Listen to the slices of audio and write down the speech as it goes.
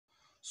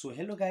So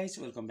hello guys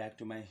welcome back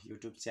to my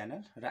YouTube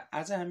channel र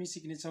आज हामी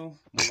सिक्नेछौँ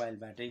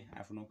मोबाइलबाटै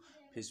आफ्नो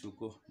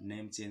फेसबुकको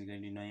नेम चेन्ज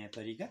गर्ने नयाँ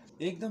तरिका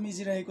एकदम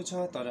इजी रहेको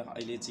छ। तर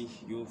अहिले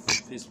चाहिँ यो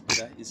फेसबुक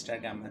र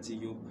इन्स्टाग्राममा चाहिँ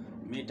यो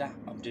मेटा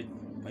अपडेट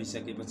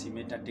भइसकेपछि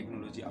मेटा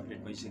टेक्नोलोजी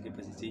अपडेट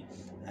भइसकेपछि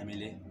चाहिँ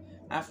हामीले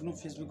आफ्नो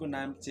फेसबुकको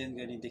नाम चेन्ज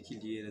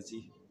गर्नेदेखि लिएर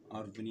चाहिँ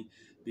अरू पनि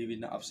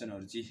विभिन्न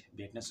अप्सनहरू चाहिँ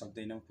भेट्न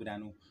सक्दैनौँ।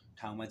 पुरानो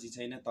ठाउँमा चाहिँ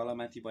छैन,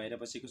 तलमाथि भएर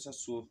बसेको छ।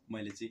 सो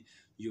मैले चाहिँ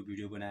यो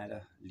भिडियो बनाएर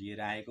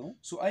लिएर आएको हुँ।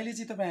 सो अहिले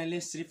चाहिँ तपाईँहरूले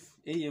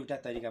सिर्फ यही एउटा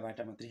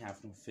तरिकाबाट मात्रै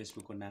आफ्नो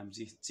फेसबुकको नाम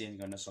चाहिँ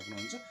चेन्ज गर्न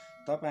सक्नुहुन्छ।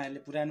 तपाईँहरूले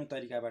पुरानो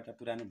तरिकाबाट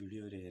पुरानो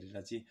भिडियोहरू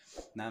हेरेर चाहिँ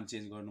नाम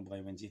चेन्ज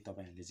गर्नुभयो भने चाहिँ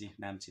तपाईँहरूले चाहिँ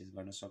नाम चेन्ज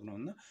गर्न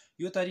सक्नुहुन्न।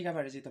 यो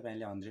तरिकाबाट चाहिँ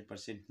तपाईँहरूले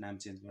 100% नाम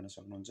चेन्ज गर्न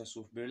सक्नुहुन्छ।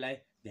 सो भिडियोलाई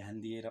ध्यान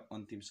दिएर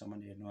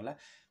अन्तिमसम्म हेर्नुहोला,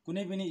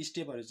 कुनै पनि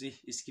स्टेपहरू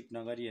चाहिँ स्किप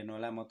नगरी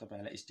हेर्नुहोला। म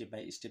तपाईँहरूलाई स्टेप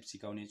बाई स्टेप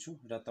सिकाउने छु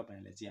र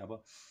तपाईँहरूले चाहिँ अब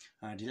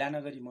ढिला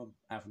नगरी म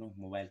आफ्नो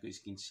मोबाइलको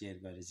स्क्रिन सेयर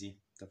गरेर चाहिँ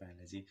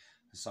तपाईँहरूलाई चाहिँ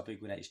सबै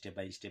कुरा स्टेप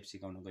बाई स्टेप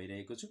सिकाउन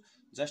गइरहेको छु।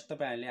 जस्ट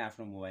तपाईँहरूले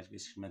आफ्नो मोबाइलको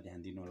स्क्रिनमा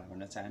ध्यान दिनुहोला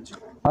भन्न चाहन्छु।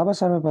 अब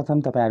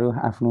सर्वप्रथम तपाईँहरू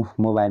आफ्नो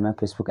मोबाइलमा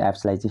फेसबुक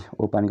एप्सलाई चाहिँ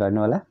ओपन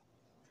गर्नुहोला।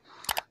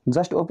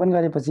 जस्ट ओपन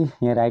गरेपछि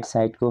यहाँ राइट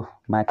साइडको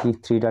माथि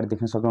 3 डट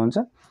देख्न सक्नुहुन्छ।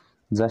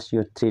 जस्ट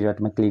यो 3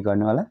 डटमा क्लिक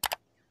गर्नुहोला।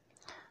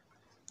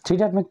 3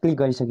 डटमा क्लिक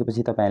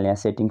गरिसकेपछि तपाईँहरूले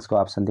यहाँ सेटिङ्सको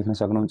अप्सन देख्न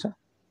सक्नुहुन्छ।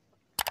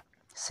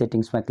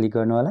 सेटिङ्समा क्लिक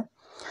गर्नुहोला।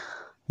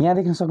 यहाँ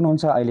देख्न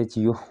सक्नुहुन्छ अहिले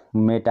चाहिँ यो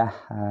मेटा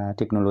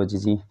टेक्नोलोजी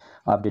चाहिँ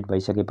अपडेट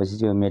भइसकेपछि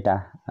चाहिँ यो मेटा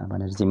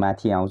भनेर चाहिँ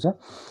माथि आउँछ।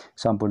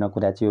 सम्पूर्ण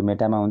कुरा चाहिँ यो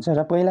मेटामा हुन्छ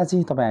र पहिला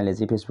चाहिँ तपाईँहरूले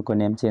चाहिँ फेसबुकको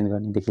नेम चेन्ज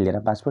गर्नेदेखि लिएर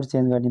पासवर्ड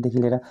चेन्ज गर्नेदेखि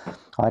लिएर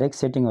हरेक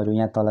सेटिङहरू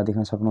यहाँ तल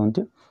देख्न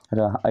सक्नुहुन्थ्यो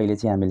र अहिले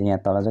चाहिँ हामीले यहाँ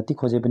तल जति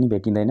खोजे पनि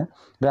भेटिँदैन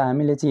र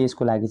हामीले चाहिँ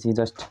यसको लागि चाहिँ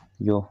जस्ट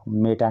यो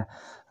मेटा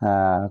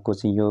को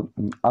चाहिँ यो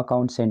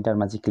अकाउन्ट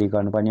सेन्टरमा चाहिँ क्लिक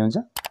गर्नुपर्ने हुन्छ।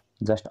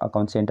 जस्ट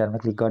अकाउन्ट सेन्टरमा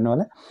क्लिक गर्नु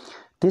होला।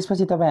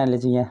 त्यसपछि तपाईँहरूले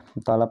चाहिँ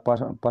यहाँ तल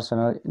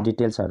पर्सनल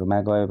डिटेल्सहरूमा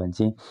गयो भने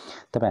चाहिँ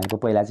तपाईँहरूको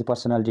पहिला चाहिँ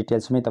पर्सनल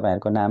डिटेल्समै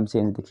तपाईँहरूको नाम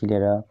चेन्जदेखि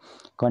लिएर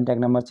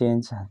कन्ट्याक्ट नम्बर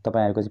चेन्ज,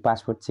 तपाईँहरूको चाहिँ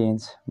पासपोर्ट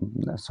चेन्ज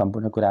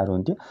सम्पूर्ण कुराहरू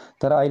हुन्थ्यो।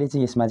 तर अहिले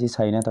चाहिँ यसमा चाहिँ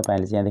छैन।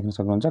 तपाईँहरूले चाहिँ यहाँ देख्न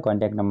सक्नुहुन्छ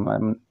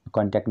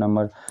कन्ट्याक्ट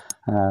नम्बर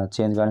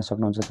चेन्ज गर्न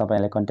सक्नुहुन्छ।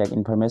 तपाईँहरूले कन्ट्याक्ट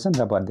इन्फर्मेसन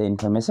र बर्थडे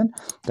इन्फर्मेसन,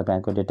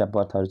 तपाईँहरूको डेट अफ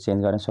बर्थहरू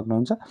चेन्ज गर्न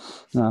सक्नुहुन्छ।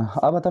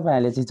 अब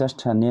तपाईँहरूले चाहिँ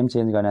जस्ट नेम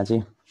चेन्ज गर्न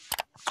चाहिँ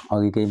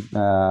अघिकै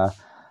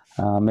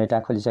मेटा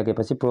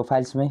खोलिसकेपछि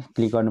प्रोफाइल्समै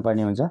क्लिक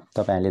गर्नुपर्ने हुन्छ।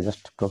 तपाईँहरूले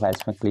जस्ट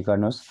प्रोफाइल्समा क्लिक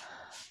गर्नुहोस्।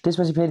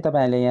 त्यसपछि फेरि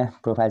तपाईँहरूले यहाँ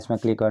प्रोफाइल्समा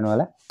क्लिक गर्नु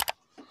होला।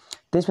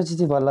 त्यसपछि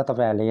चाहिँ बल्ल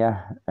तपाईँहरूले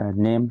यहाँ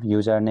name,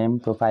 user name,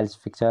 profiles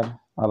picture,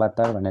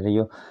 अवतार भनेर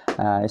यो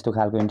यस्तो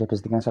खालको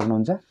इन्टरफेस देख्न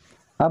सक्नुहुन्छ।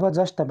 अब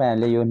जस्ट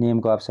तपाईँहरूले यो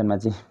नेमको अप्सनमा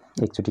चाहिँ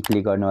एकचोटि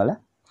क्लिक गर्नु होला।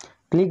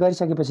 क्लिक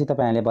गरिसकेपछि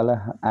तपाईँहरूले बल्ल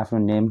आफ्नो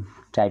नेम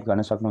टाइप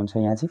गर्न सक्नुहुन्छ।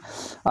 यहाँ चाहिँ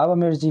अब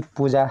मेरो चाहिँ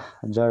पूजा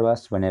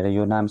जर्वस भनेर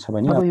यो नाम छ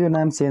भने अब यो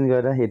नाम चेन्ज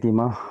गरेर यदि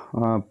म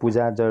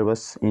पूजा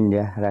जर्वस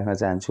इन्डिया राख्न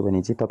चाहन्छु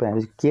भने चाहिँ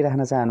तपाईँहरूले के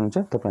राख्न चाहनुहुन्छ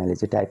तपाईँहरूले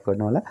चाहिँ टाइप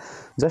गर्नु होला।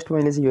 जस्ट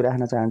मैले चाहिँ यो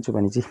राख्न चाहन्छु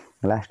भने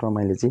चाहिँ लास्टमा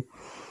मैले चाहिँ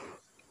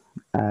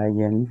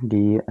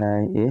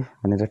INDIA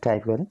भनेर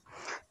टाइप गरेँ।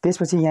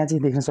 त्यसपछि यहाँ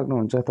चाहिँ देख्न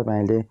सक्नुहुन्छ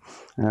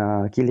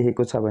तपाईँहरूले के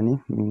लेखेको छ भने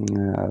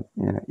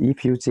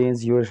if you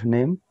change your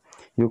name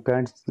you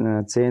can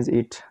change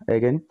it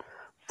again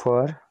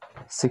for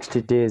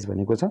 60 days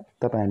भनेको छ।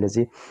 तपाईँहरूले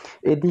चाहिँ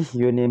यदि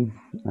यो नेम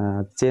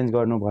चेन्ज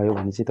गर्नुभयो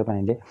भने चाहिँ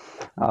तपाईँहरूले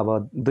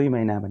अब 2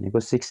 महिना भनेको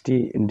 60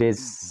 डेज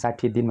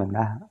 60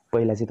 दिनभन्दा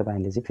पहिला चाहिँ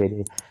तपाईँहरूले चाहिँ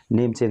फेरि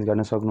नेम चेन्ज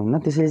गर्न सक्नुहुन्न।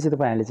 त्यसैले चाहिँ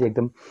तपाईँहरूले चाहिँ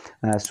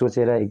एकदम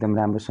सोचेर एकदम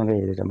राम्रोसँग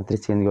हेरेर मात्रै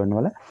चेन्ज गर्नु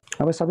होला।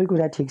 अब सबै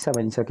कुरा ठिक छ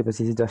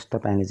भनिसकेपछि चाहिँ जस्ट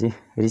तपाईँहरूले चाहिँ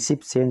रिसिभ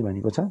चेन्ज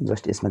भनेको छ,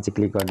 जस्ट यसमा चाहिँ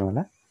क्लिक गर्नु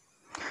होला।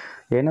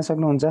 हेर्न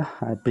सक्नुहुन्छ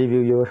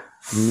प्रिभ्यू योर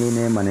न्यू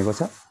नेम भनेको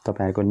छ।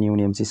 तपाईँहरूको न्यू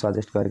नेम चाहिँ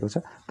सजेस्ट गरेको छ।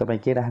 तपाईँ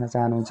के राख्न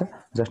चाहनुहुन्छ?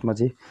 जस्ट म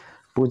चाहिँ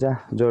पूजा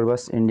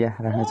जोर्बस इन्डिया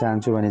राख्न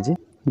चाहन्छु भने चाहिँ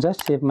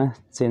जस्ट सेपमा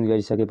चेन्ज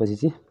गरिसकेपछि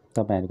चाहिँ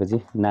तपाईँहरूको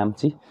चाहिँ नाम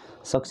चाहिँ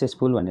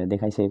सक्सेसफुल भनेर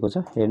देखाइसकेको छ।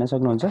 हेर्न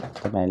सक्नुहुन्छ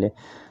तपाईँहरूले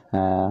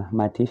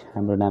माथि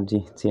हाम्रो नाम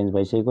चाहिँ चेन्ज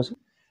भइसकेको छ।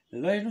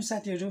 ल हेर्नु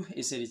साथीहरू,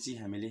 यसरी चाहिँ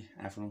हामीले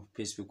आफ्नो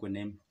फेसबुकको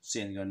नेम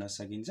चेन्ज गर्न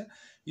सकिन्छ।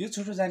 यो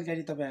छोटो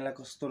जानकारी तपाईँहरूलाई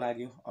कस्तो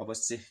लाग्यो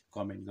अवश्य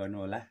कमेन्ट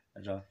गर्नुहोला।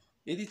 र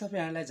यदि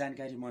तपाईँहरूलाई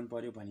जानकारी मन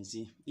पर्यो भने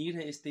चाहिँ यी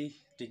र यस्तै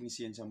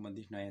टेक्निसियन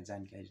सम्बन्धी नयाँ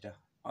जानकारी र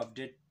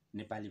अपडेट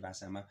नेपाली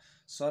भाषामा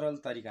सरल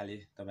तरिकाले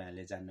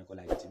तपाईँहरूले जान्नको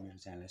लागि चाहिँ मेरो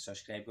च्यानललाई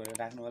सब्सक्राइब गरेर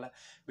राख्नुहोला।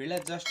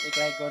 भिडियोलाई जस्ट एक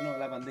लाइक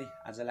गर्नुहोला भन्दै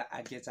आजलाई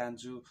आज्ञा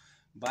चाहन्छु।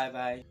 By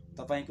by.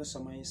 तपाईँको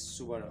समय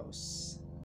शुभ रहोस्।